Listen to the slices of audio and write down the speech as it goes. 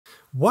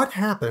What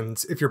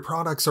happens if your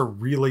products are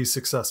really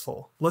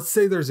successful? Let's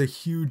say there's a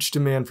huge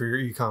demand for your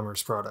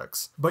e-commerce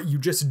products, but you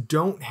just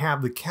don't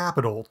have the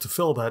capital to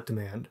fill that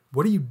demand.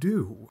 What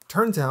do?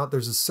 Turns out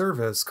there's a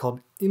service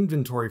called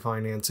inventory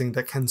financing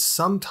that can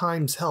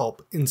sometimes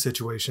help in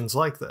situations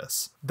like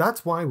this.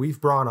 That's why we've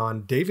brought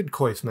on David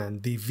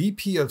Koifman, the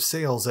VP of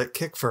Sales at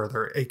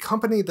Kickfurther, a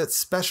company that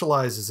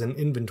specializes in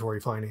inventory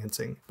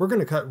financing. We're going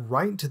to cut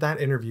right to that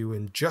interview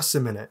in just a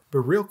minute, but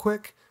real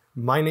quick,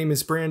 my name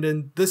is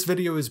Brandon. This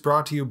video is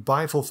brought to you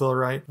by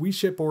Fulfillrite. We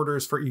ship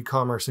orders for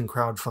e-commerce and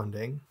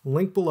crowdfunding.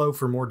 Link below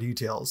for more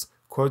details.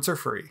 Quotes are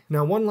free.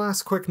 Now, one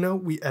last quick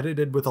note, we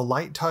edited with a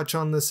light touch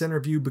on this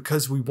interview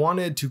because we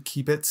wanted to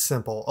keep it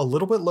simple, a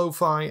little bit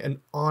lo-fi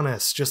and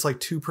honest, just like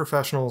two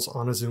professionals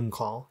on a Zoom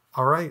call.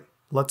 All right,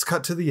 let's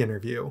cut to the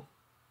interview.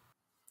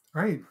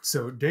 All right,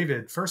 so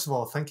David, first of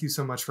all, thank you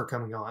so much for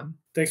coming on.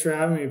 Thanks for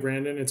having me,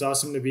 Brandon. It's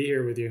awesome to be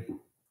here with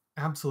you.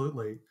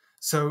 Absolutely.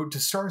 So to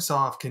start us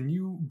off, can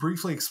you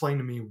briefly explain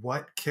to me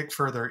what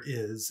Kickfurther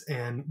is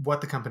and what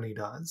the company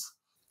does?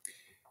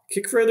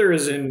 Kickfurther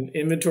is an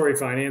inventory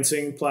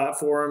financing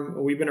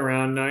platform. We've been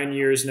around 9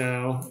 years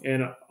now,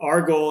 and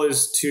our goal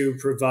is to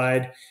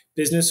provide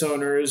business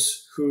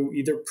owners who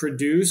either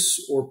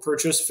produce or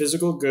purchase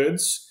physical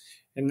goods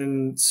and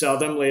then sell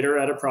them later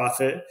at a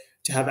profit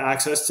to have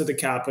access to the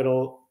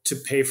capital to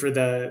pay for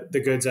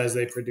the goods as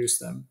they produce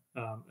them.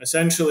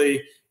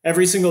 Essentially,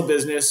 every single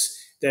business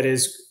that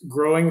is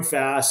growing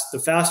fast, the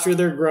faster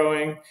they're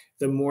growing,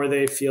 the more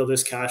they feel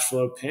this cash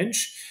flow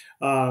pinch.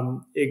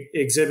 It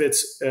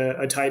exhibits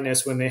a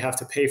tightness when they have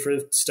to pay for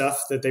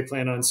stuff that they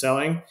plan on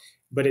selling,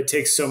 but it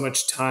takes so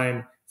much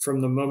time from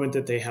the moment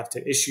that they have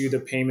to issue the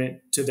payment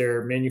to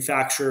their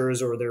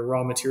manufacturers or their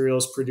raw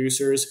materials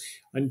producers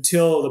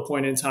until the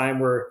point in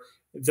time where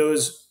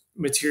those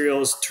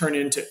materials turn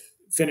into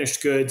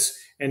finished goods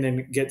and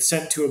then get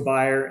sent to a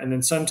buyer, and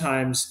then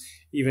sometimes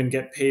even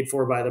get paid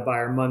for by the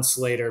buyer months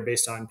later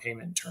based on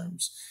payment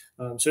terms.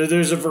 So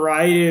there's a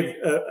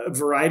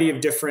variety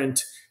of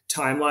different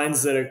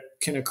timelines that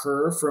can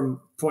occur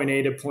from point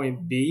A to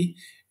point B.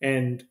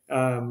 And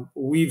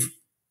we've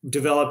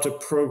developed a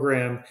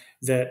program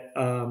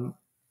that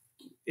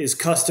is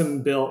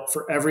custom built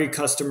for every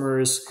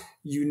customer's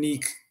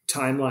unique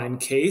timeline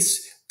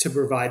case to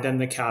provide them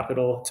the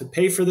capital to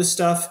pay for the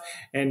stuff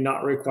and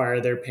not require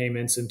their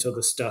payments until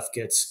the stuff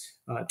gets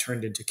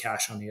turned into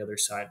cash on the other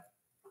side.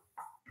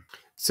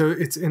 So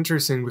it's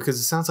interesting because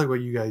it sounds like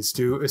what you guys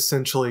do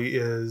essentially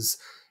is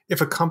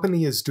if a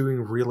company is doing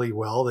really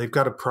well, they've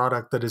got a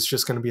product that is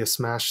just going to be a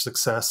smash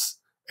success,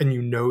 and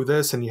you know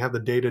this and you have the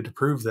data to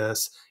prove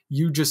this,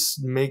 you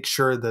just make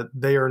sure that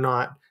they are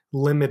not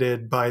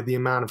limited by the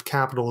amount of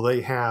capital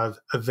they have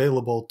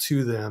available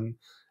to them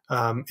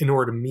in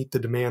order to meet the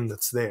demand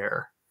that's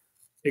there.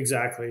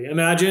 Exactly.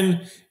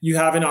 Imagine you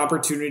have an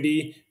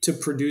opportunity to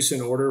produce an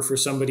order for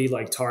somebody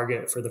like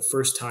Target for the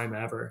first time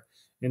ever.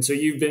 And so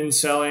you've been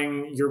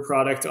selling your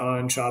product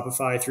on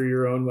Shopify through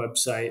your own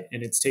website,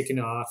 and it's taken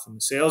off and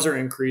the sales are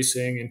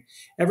increasing. And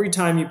every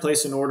time you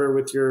place an order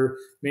with your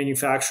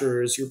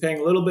manufacturers, you're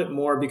paying a little bit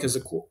more because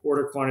the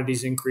order quantity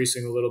is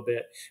increasing a little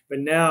bit. But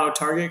now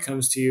Target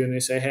comes to you and they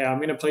say, hey, I'm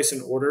going to place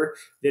an order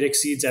that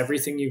exceeds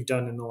everything you've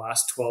done in the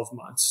last 12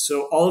 months.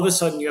 So all of a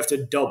sudden you have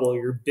to double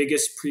your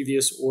biggest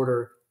previous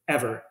order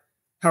ever.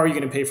 How are you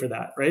going to pay for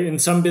that, right?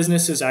 And some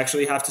businesses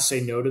actually have to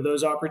say no to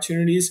those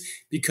opportunities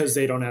because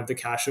they don't have the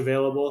cash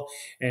available.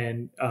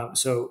 And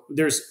so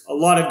there's a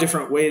lot of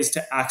different ways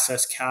to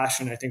access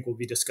cash, and I think we'll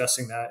be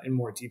discussing that in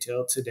more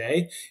detail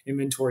today.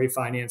 Inventory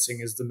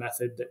financing is the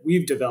method that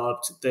we've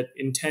developed that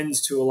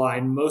intends to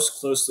align most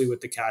closely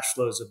with the cash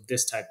flows of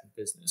this type of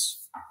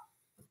business.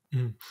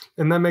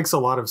 And that makes a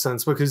lot of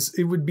sense because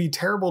it would be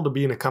terrible to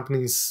be in a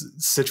company's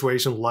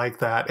situation like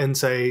that and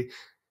say,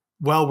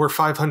 well, we're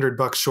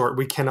 $500 short.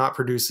 We cannot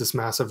produce this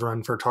massive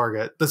run for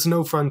Target. That's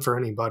no fun for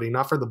anybody,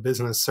 not for the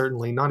business,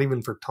 certainly, not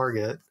even for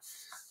Target.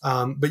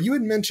 But you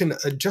had mentioned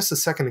just a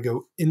second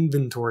ago,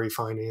 inventory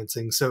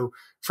financing. So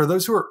for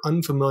those who are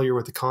unfamiliar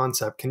with the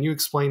concept, can you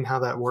explain how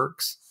that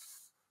works?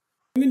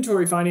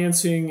 Inventory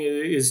financing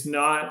is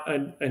not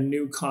a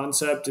new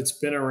concept. It's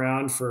been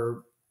around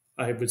for,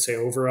 I would say,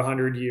 over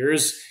 100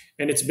 years,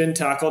 and it's been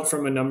tackled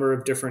from a number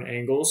of different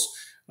angles.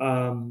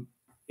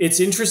 It's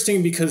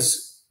interesting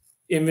because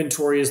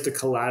inventory is the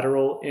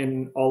collateral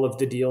in all of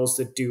the deals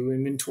that do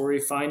inventory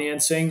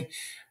financing.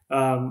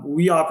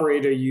 We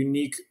operate a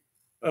unique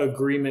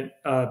agreement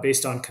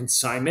based on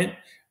consignment,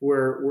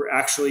 where we're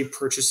actually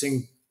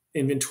purchasing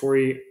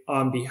inventory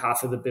on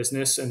behalf of the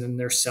business, and then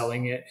they're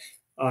selling it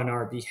on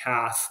our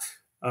behalf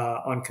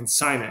on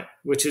consignment,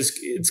 which is,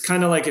 it's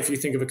kind of like if you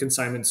think of a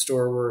consignment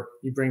store where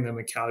you bring them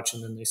a couch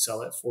and then they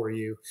sell it for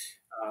you,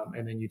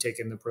 and then you take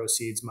in the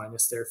proceeds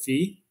minus their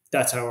fee.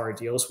 That's how our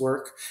deals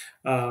work.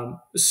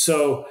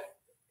 So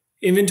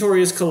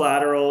inventory is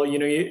collateral,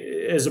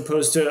 as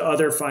opposed to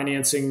other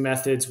financing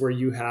methods where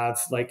you have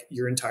like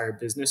your entire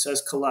business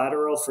as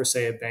collateral for,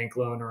 say, a bank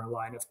loan or a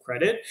line of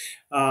credit,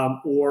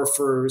 or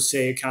for,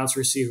 say, accounts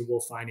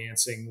receivable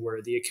financing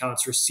where the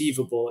accounts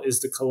receivable is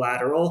the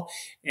collateral.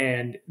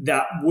 And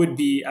that would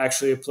be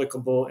actually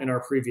applicable in our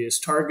previous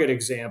Target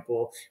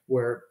example,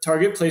 where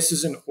Target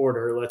places an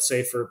order, let's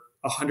say for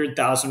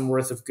 100,000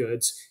 worth of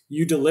goods.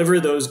 You deliver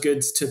those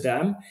goods to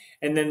them,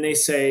 and then they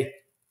say,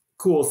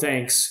 cool,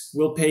 thanks,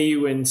 we'll pay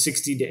you in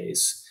 60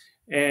 days.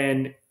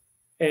 And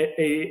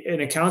an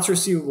accounts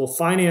receivable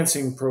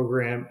financing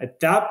program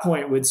at that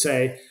point would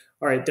say,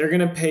 all right, they're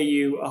going to pay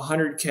you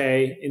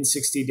 100K in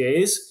 60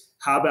 days.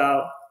 How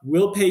about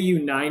we'll pay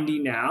you 90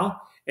 now,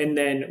 and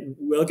then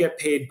we'll get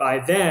paid by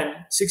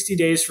then 60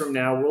 days from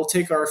now. We'll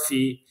take our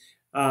fee,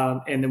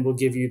 and then we'll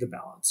give you the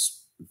balance.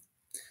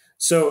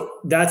 So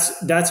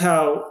that's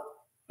how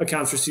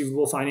accounts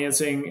receivable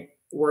financing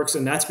works,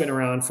 and that's been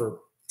around for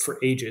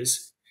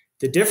ages.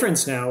 The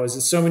difference now is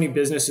that so many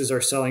businesses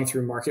are selling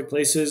through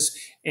marketplaces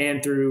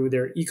and through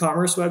their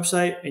e-commerce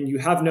website, and you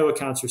have no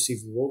accounts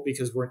receivable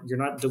because you're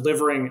not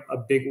delivering a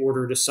big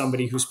order to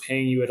somebody who's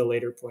paying you at a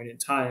later point in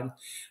time.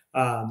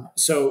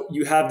 So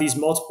you have these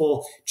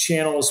multiple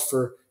channels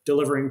for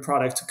delivering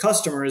product to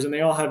customers, and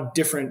they all have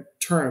different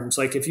terms.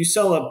 Like if you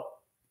sell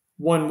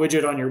one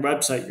widget on your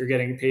website, you're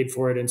getting paid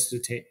for it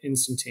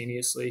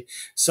instantaneously.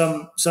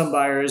 Some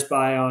buyers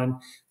buy on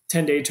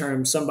 10-day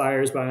terms, some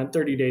buyers buy on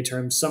 30-day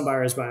terms, some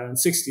buyers buy on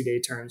 60-day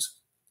terms.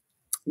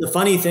 The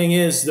funny thing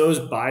is those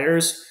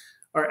buyers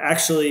are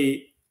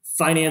actually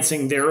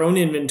financing their own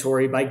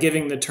inventory by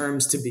giving the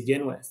terms to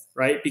begin with,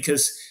 right?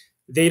 Because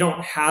they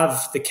don't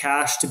have the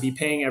cash to be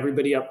paying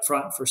everybody up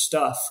front for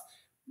stuff.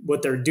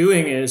 What they're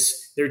doing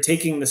is they're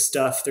taking the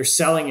stuff, they're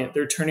selling it,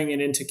 they're turning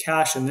it into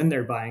cash, and then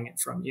they're buying it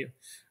from you,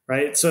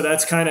 right? So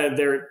that's kind of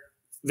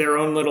their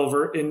own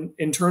little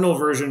internal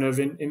version of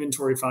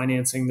inventory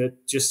financing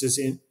that just is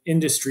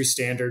industry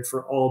standard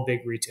for all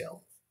big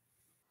retail.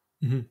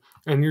 Mm-hmm.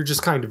 And you're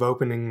just kind of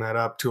opening that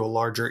up to a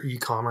larger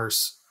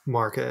e-commerce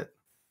market.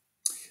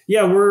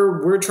 Yeah,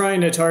 we're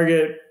trying to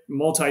target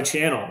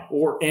multi-channel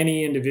or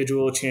any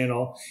individual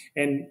channel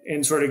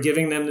and sort of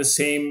giving them the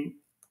same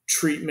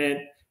treatment,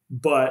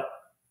 but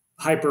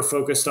hyper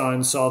focused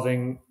on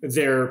solving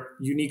their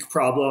unique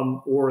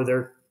problem or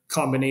their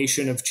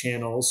combination of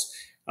channels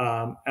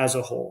as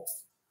a whole.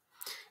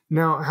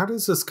 Now, how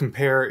does this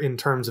compare in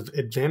terms of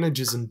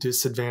advantages and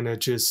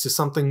disadvantages to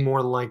something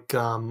more like,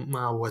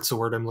 what's the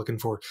word I'm looking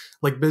for?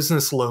 Like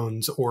business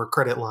loans or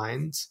credit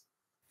lines?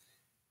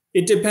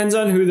 It depends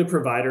on who the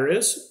provider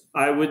is.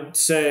 I would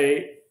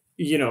say,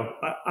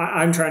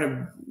 I'm trying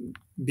to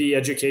be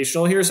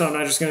educational here, so I'm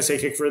not just going to say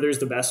Kickfurther is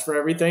the best for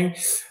everything.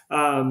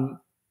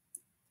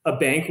 A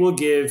bank will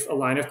give a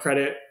line of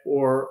credit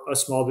or a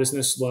small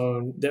business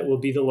loan that will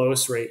be the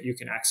lowest rate you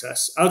can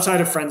access. Outside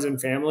of friends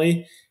and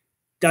family,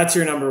 that's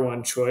your number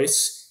one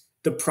choice.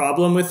 The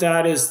problem with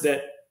that is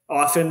that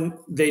often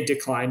they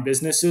decline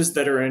businesses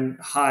that are in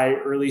high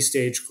early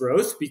stage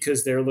growth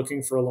because they're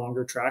looking for a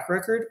longer track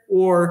record,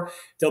 or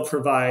they'll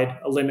provide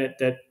a limit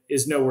that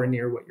is nowhere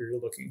near what you're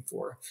looking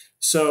for.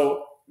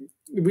 So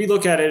we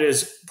look at it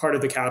as part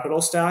of the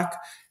capital stack.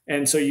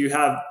 And so you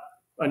have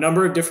a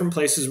number of different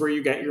places where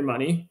you get your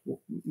money.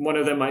 One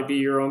of them might be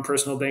your own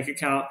personal bank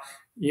account.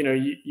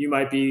 You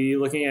might be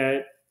looking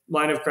at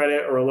line of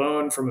credit or a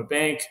loan from a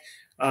bank.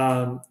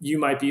 You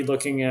might be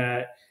looking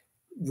at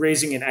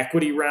raising an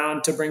equity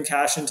round to bring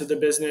cash into the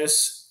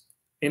business.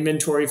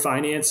 Inventory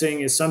financing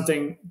is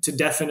something to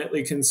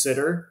definitely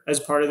consider as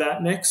part of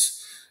that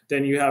mix.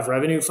 Then you have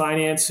revenue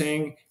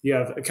financing, you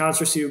have accounts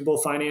receivable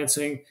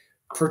financing,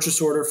 purchase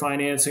order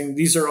financing.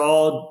 These are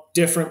all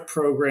different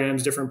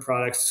programs, different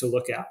products to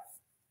look at.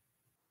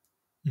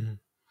 Mm-hmm.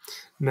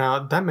 Now,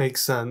 that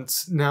makes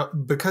sense. Now,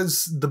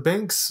 because the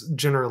banks,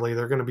 generally,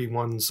 they're going to be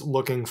ones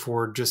looking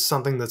for just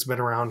something that's been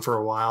around for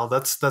a while.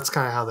 That's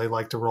kind of how they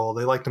like to roll.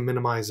 They like to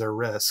minimize their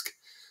risk.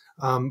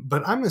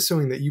 But I'm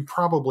assuming that you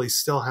probably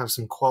still have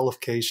some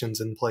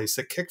qualifications in place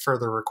that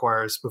Kickfurther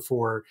requires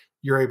before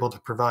you're able to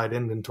provide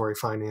inventory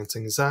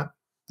financing. Is that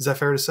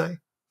fair to say?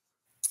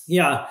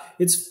 Yeah,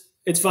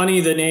 it's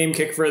funny. The name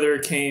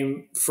Kickfurther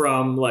came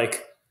from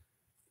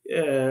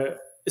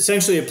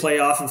essentially a play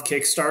off of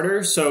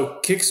Kickstarter.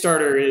 So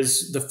Kickstarter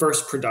is the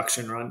first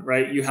production run,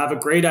 right? You have a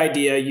great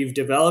idea, you've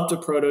developed a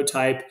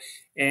prototype,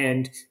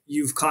 and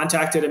you've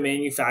contacted a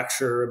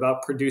manufacturer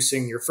about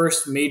producing your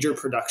first major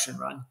production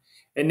run.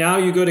 And now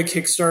you go to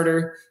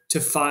Kickstarter to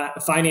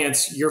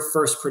finance your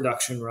first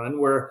production run,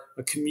 where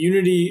a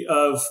community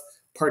of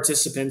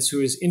participants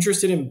who is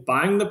interested in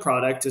buying the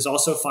product is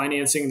also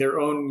financing their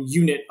own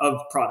unit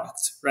of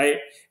product, right?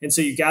 And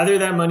so you gather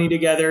that money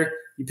together,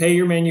 you pay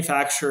your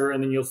manufacturer,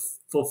 and then you'll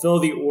fulfill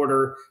the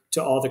order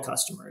to all the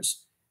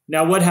customers.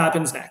 Now, what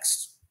happens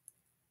next?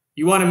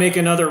 You want to make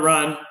another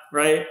run,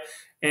 right?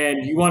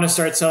 And you want to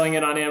start selling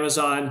it on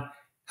Amazon.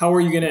 How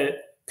are you going to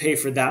pay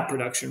for that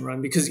production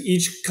run? Because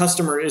each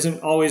customer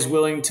isn't always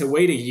willing to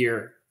wait a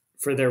year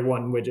for their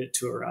one widget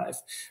to arrive,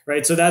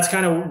 right? So that's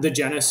kind of the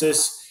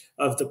genesis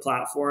of the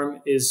platform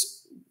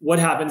is what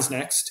happens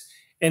next.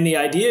 And the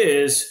idea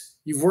is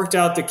you've worked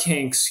out the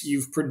kinks,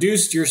 you've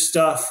produced your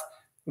stuff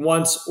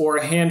once or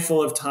a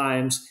handful of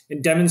times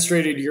and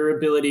demonstrated your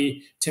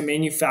ability to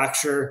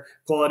manufacture,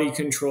 quality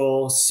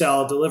control,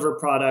 sell, deliver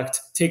product,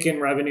 take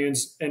in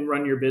revenues, and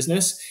run your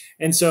business.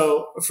 And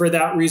so for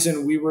that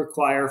reason, we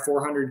require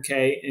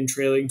 400K in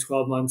trailing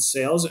 12 months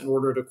sales in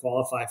order to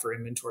qualify for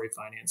inventory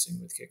financing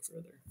with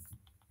Kickfurther.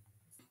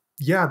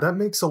 Yeah, that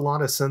makes a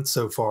lot of sense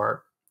so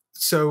far.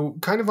 So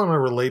kind of on a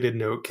related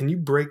note, can you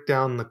break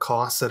down the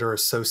costs that are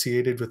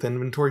associated with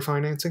inventory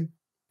financing?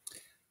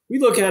 We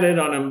look at it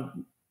on a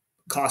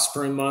cost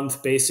per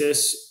month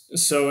basis.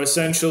 So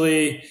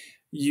essentially,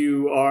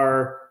 you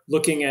are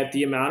looking at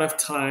the amount of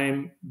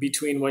time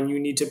between when you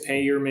need to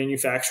pay your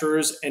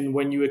manufacturers and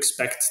when you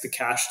expect the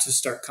cash to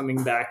start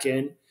coming back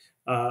in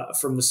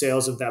from the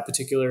sales of that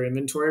particular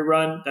inventory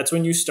run. That's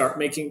when you start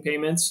making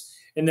payments.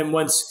 And then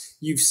once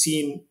you've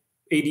seen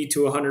 80 to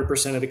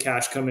 100% of the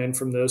cash come in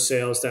from those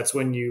sales, that's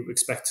when you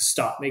expect to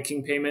stop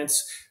making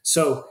payments.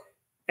 So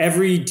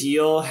every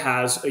deal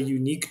has a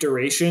unique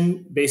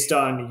duration based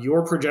on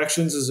your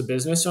projections as a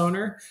business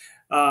owner.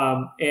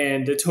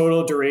 And the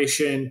total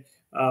duration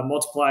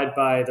multiplied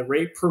by the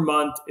rate per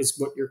month is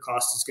what your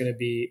cost is going to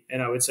be.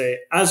 And I would say,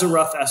 as a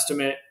rough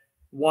estimate,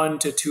 1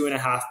 to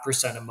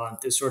 2.5% a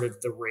month is sort of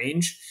the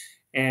range.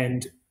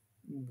 And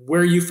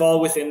where you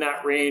fall within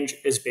that range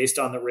is based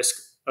on the risk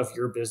of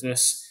your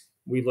business.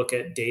 We look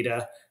at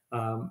data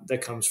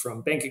that comes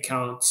from bank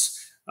accounts,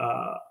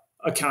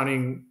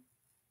 accounting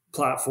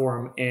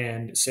platform,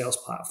 and sales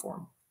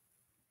platform.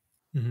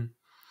 Mm-hmm.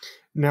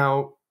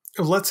 Now,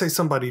 let's say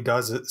somebody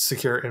does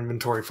secure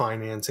inventory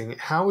financing.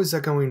 How is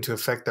that going to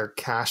affect their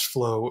cash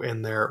flow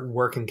and their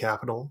working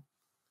capital?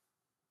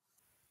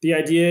 The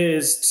idea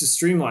is to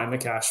streamline the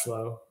cash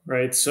flow,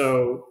 right?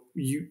 So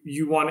you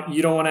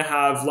don't want to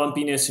have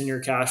lumpiness in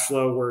your cash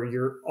flow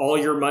where all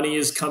your money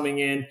is coming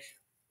in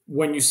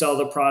when you sell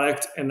the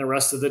product and the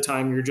rest of the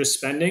time you're just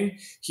spending.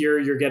 Here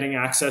you're getting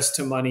access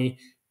to money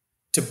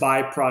to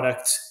buy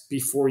product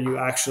before you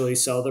actually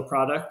sell the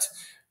product.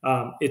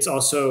 It's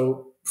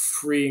also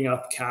freeing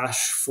up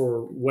cash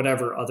for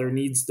whatever other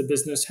needs the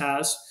business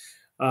has.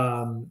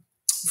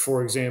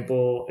 For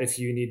example, if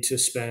you need to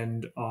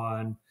spend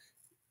on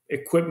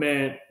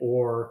equipment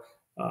or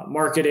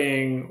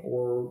marketing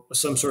or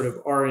some sort of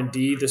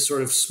R&D, this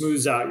sort of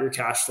smooths out your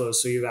cash flow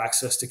so you have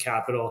access to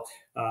capital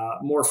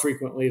more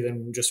frequently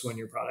than just when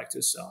your product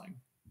is selling.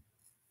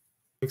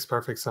 Makes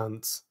perfect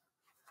sense.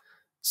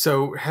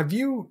 So have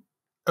you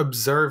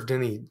observed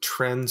any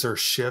trends or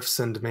shifts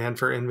in demand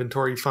for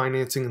inventory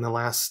financing in the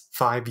last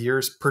 5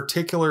 years,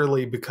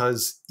 particularly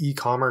because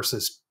e-commerce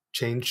has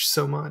changed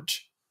so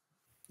much?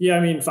 Yeah,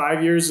 I mean,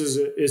 5 years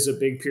is a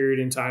big period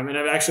in time. And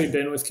I've actually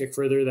been with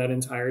Kickfurther that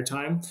entire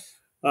time.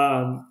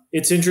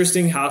 It's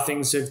interesting how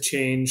things have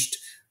changed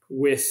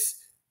with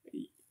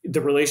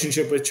the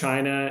relationship with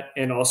China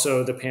and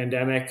also the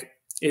pandemic.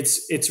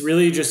 It's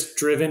really just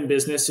driven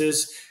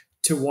businesses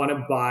to want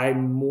to buy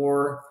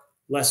more,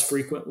 less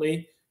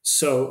frequently.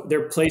 So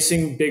they're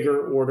placing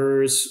bigger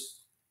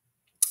orders,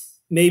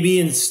 maybe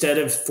instead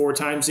of 4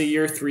 times a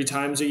year, 3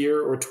 times a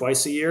year, or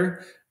twice a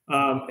year.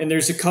 And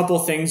there's a couple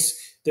things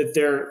that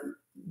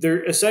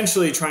they're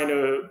essentially trying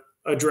to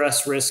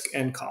address: risk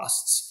and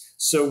costs.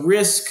 So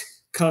risk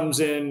comes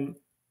in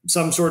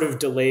some sort of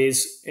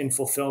delays in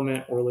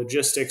fulfillment or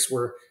logistics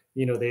where,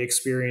 they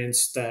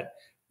experienced that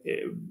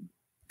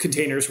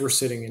containers were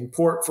sitting in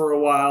port for a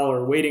while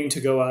or waiting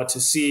to go out to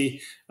sea,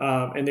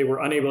 and they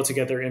were unable to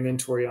get their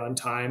inventory on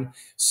time.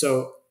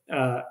 So,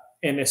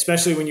 and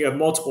especially when you have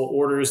multiple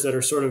orders that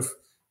are sort of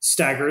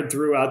staggered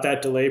throughout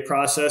that delay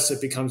process, it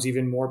becomes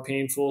even more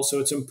painful. So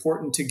it's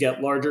important to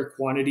get larger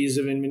quantities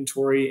of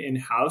inventory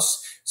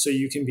in-house so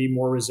you can be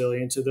more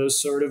resilient to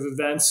those sort of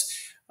events.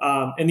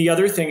 And the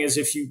other thing is,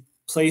 if you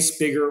place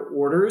bigger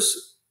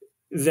orders,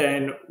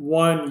 then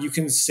one, you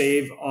can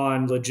save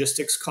on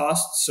logistics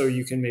costs. So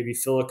you can maybe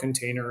fill a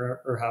container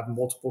or have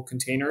multiple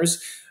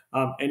containers.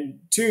 And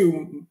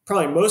two,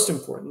 probably most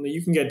importantly,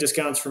 you can get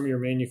discounts from your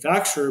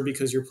manufacturer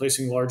because you're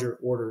placing larger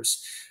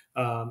orders.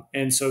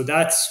 And so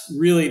that's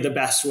really the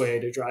best way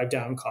to drive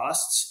down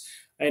costs.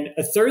 And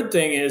a third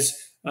thing is,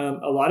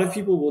 a lot of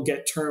people will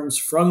get terms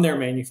from their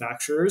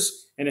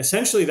manufacturers. And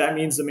essentially that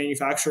means the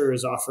manufacturer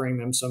is offering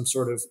them some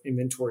sort of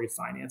inventory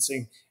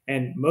financing.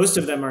 And most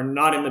of them are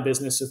not in the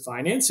business of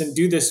finance and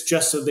do this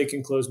just so they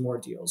can close more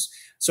deals.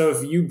 So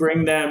if you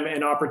bring them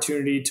an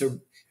opportunity to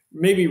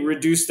maybe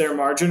reduce their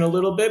margin a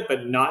little bit,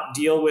 but not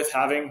deal with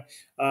having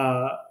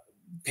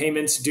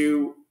payments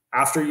due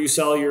after you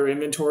sell your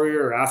inventory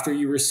or after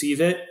you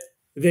receive it,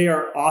 they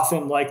are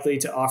often likely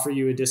to offer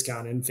you a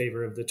discount in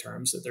favor of the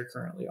terms that they're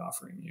currently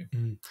offering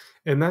you.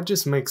 And that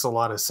just makes a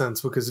lot of sense,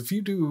 because if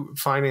you do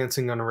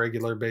financing on a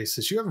regular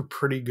basis, you have a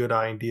pretty good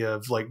idea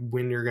of like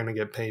when you're going to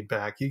get paid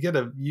back. You get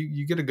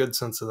a good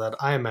sense of that,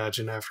 I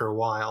imagine, after a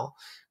while.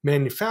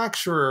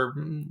 Manufacturer,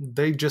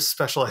 they just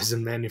specialize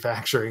in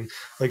manufacturing.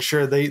 Like,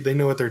 sure, they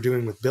know what they're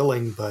doing with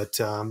billing, but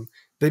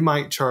they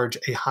might charge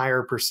a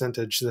higher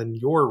percentage than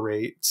your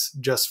rates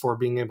just for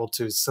being able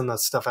to send that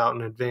stuff out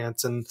in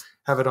advance and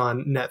have it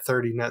on net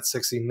 30, net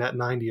 60, net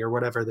 90, or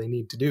whatever they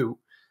need to do.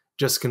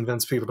 Just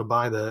convince people to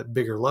buy the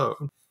bigger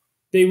load.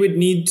 They would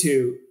need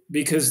to,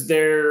 because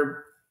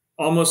they're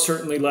almost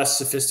certainly less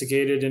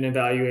sophisticated in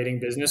evaluating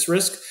business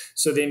risk.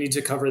 So they need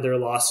to cover their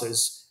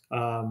losses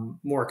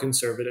more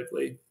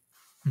conservatively.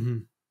 Mm-hmm.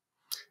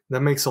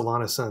 That makes a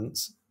lot of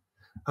sense.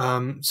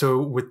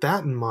 So with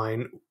that in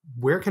mind,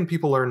 where can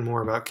people learn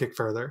more about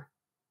Kickfurther?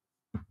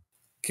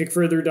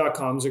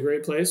 Kickfurther.com is a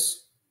great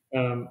place.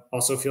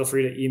 Also, feel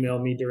free to email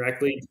me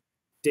directly,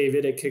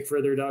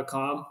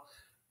 david@kickfurther.com.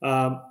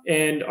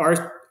 And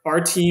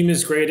our team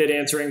is great at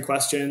answering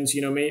questions.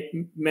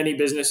 Many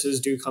businesses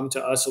do come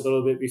to us a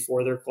little bit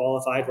before they're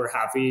qualified. We're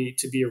happy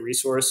to be a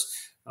resource.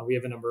 We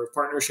have a number of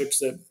partnerships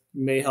that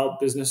may help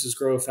businesses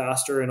grow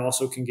faster and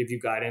also can give you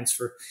guidance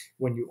for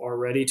when you are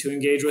ready to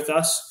engage with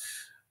us.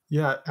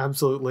 Yeah,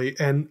 absolutely.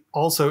 And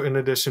also, in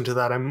addition to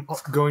that, I'm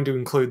going to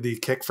include the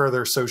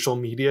Kickfurther social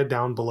media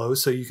down below,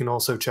 so you can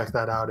also check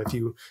that out if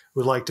you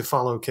would like to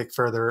follow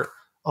Kickfurther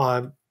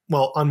on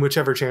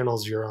whichever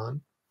channels you're on.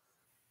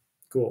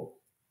 Cool.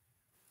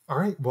 All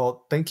right.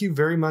 Well, thank you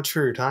very much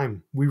for your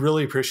time. We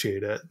really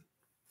appreciate it.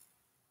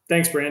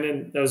 Thanks,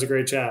 Brandon. That was a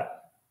great chat.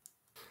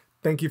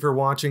 Thank you for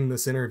watching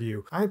this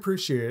interview. I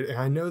appreciate it, and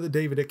I know that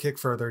David at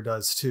Kickfurther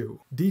does too.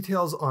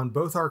 Details on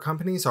both our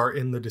companies are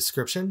in the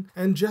description,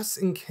 and just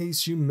in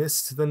case you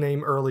missed the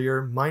name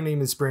earlier, my name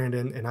is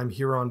Brandon, and I'm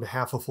here on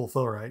behalf of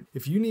Fulfillrite.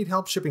 If you need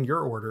help shipping your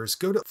orders,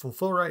 go to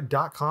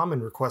fulfillrite.com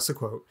and request a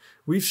quote.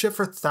 We've shipped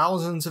for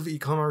thousands of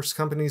e-commerce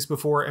companies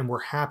before, and we're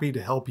happy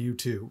to help you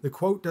too. The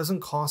quote doesn't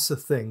cost a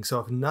thing, so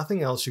if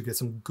nothing else, you get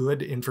some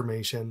good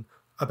information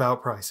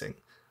about pricing.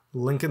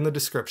 Link in the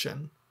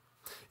description.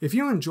 If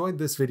you enjoyed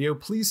this video,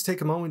 please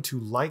take a moment to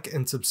like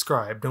and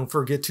subscribe. Don't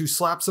forget to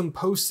slap some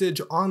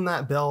postage on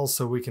that bell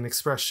so we can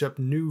express ship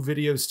new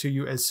videos to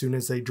you as soon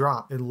as they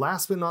drop. And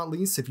last but not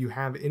least, if you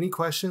have any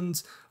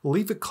questions,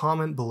 leave a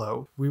comment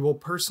below. We will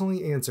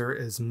personally answer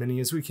as many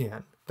as we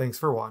can. Thanks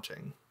for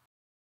watching.